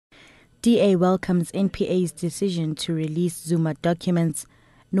DA welcomes NPA's decision to release Zuma documents.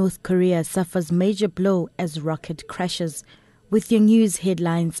 North Korea suffers major blow as rocket crashes. With your news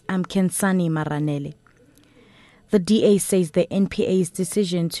headlines, I'm Kensani Maranele. The DA says the NPA's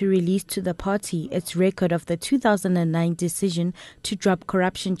decision to release to the party its record of the 2009 decision to drop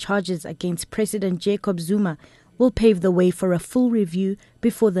corruption charges against President Jacob Zuma will pave the way for a full review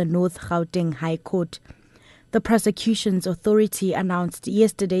before the North Gauteng High Court. The prosecution's authority announced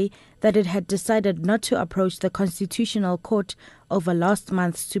yesterday that it had decided not to approach the Constitutional Court over last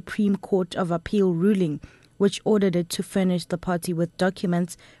month's Supreme Court of Appeal ruling, which ordered it to furnish the party with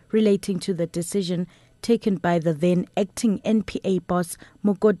documents relating to the decision taken by the then acting NPA boss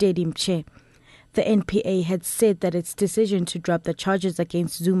Mokotedi Mche. The NPA had said that its decision to drop the charges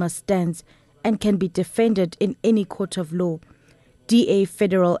against Zuma stands and can be defended in any court of law. DA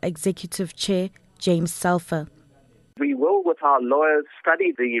Federal Executive Chair James Salfer. We will, with our lawyers,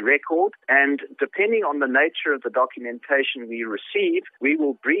 study the record, and depending on the nature of the documentation we receive, we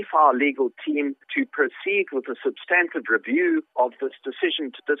will brief our legal team to proceed with a substantive review of this decision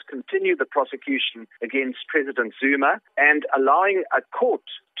to discontinue the prosecution against President Zuma and allowing a court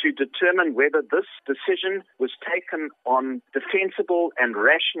to determine whether this decision was taken on defensible and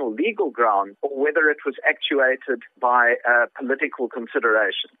rational legal ground or whether it was actuated by political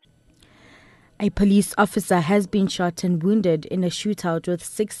consideration. A police officer has been shot and wounded in a shootout with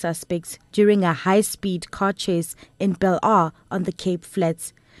 6 suspects during a high-speed car chase in Bel Air on the Cape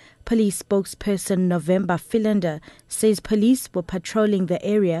Flats. Police spokesperson November Philander says police were patrolling the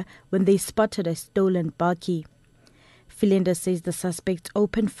area when they spotted a stolen bakkie. Philander says the suspects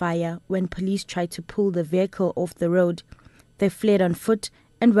opened fire when police tried to pull the vehicle off the road. They fled on foot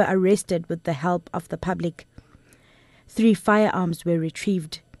and were arrested with the help of the public. 3 firearms were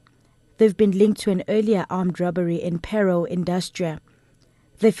retrieved. They've been linked to an earlier armed robbery in Pero Industria.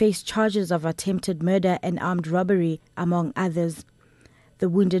 They face charges of attempted murder and armed robbery, among others. The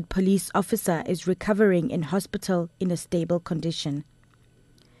wounded police officer is recovering in hospital in a stable condition.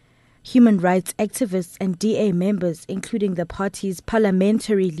 Human rights activists and DA members, including the party's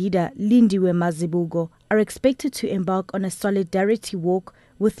parliamentary leader Lindiwe Mazibuko, are expected to embark on a solidarity walk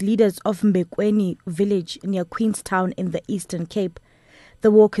with leaders of Mbekweni village near Queenstown in the Eastern Cape. The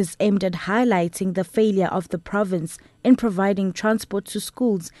walk is aimed at highlighting the failure of the province in providing transport to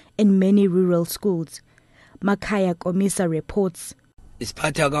schools in many rural schools. Makaya Komisa reports.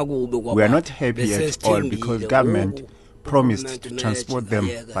 We are not happy at all because government promised to transport them,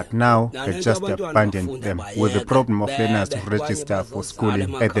 but now they just abandoned them with the problem of learners to register for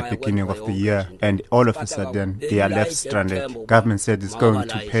schooling at the beginning of the year, and all of a sudden they are left stranded. Government said it's going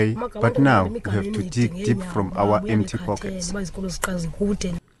to pay, but now we have to dig deep from our empty pockets.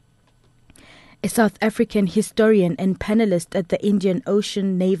 A South African historian and panelist at the Indian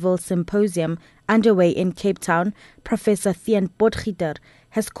Ocean Naval Symposium underway in Cape Town, Professor Thean Potgieter,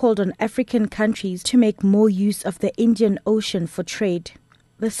 has called on African countries to make more use of the Indian Ocean for trade.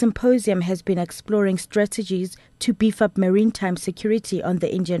 The symposium has been exploring strategies to beef up maritime security on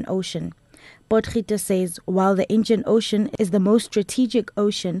the Indian Ocean. Potgieter says while the Indian Ocean is the most strategic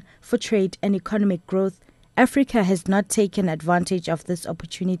ocean for trade and economic growth, Africa has not taken advantage of this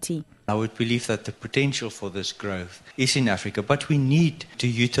opportunity. I would believe that the potential for this growth is in Africa, but we need to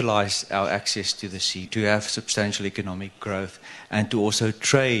utilize our access to the sea to have substantial economic growth and to also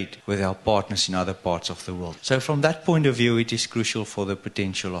trade with our partners in other parts of the world. So from that point of view, it is crucial for the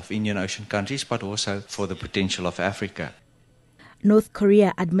potential of Indian Ocean countries, but also for the potential of Africa. North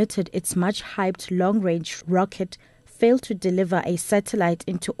Korea admitted its much-hyped long-range rocket failed to deliver a satellite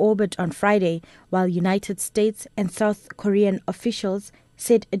into orbit on Friday, while United States and South Korean officials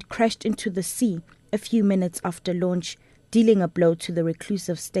said it crashed into the sea a few minutes after launch, dealing a blow to the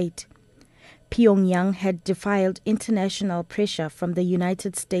reclusive state. Pyongyang had defied international pressure from the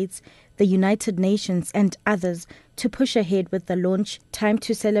United States, the United Nations and others to push ahead with the launch, timed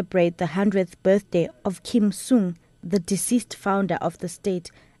to celebrate the 100th birthday of Kim Il-sung, the deceased founder of the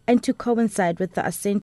state, and to coincide with the ascension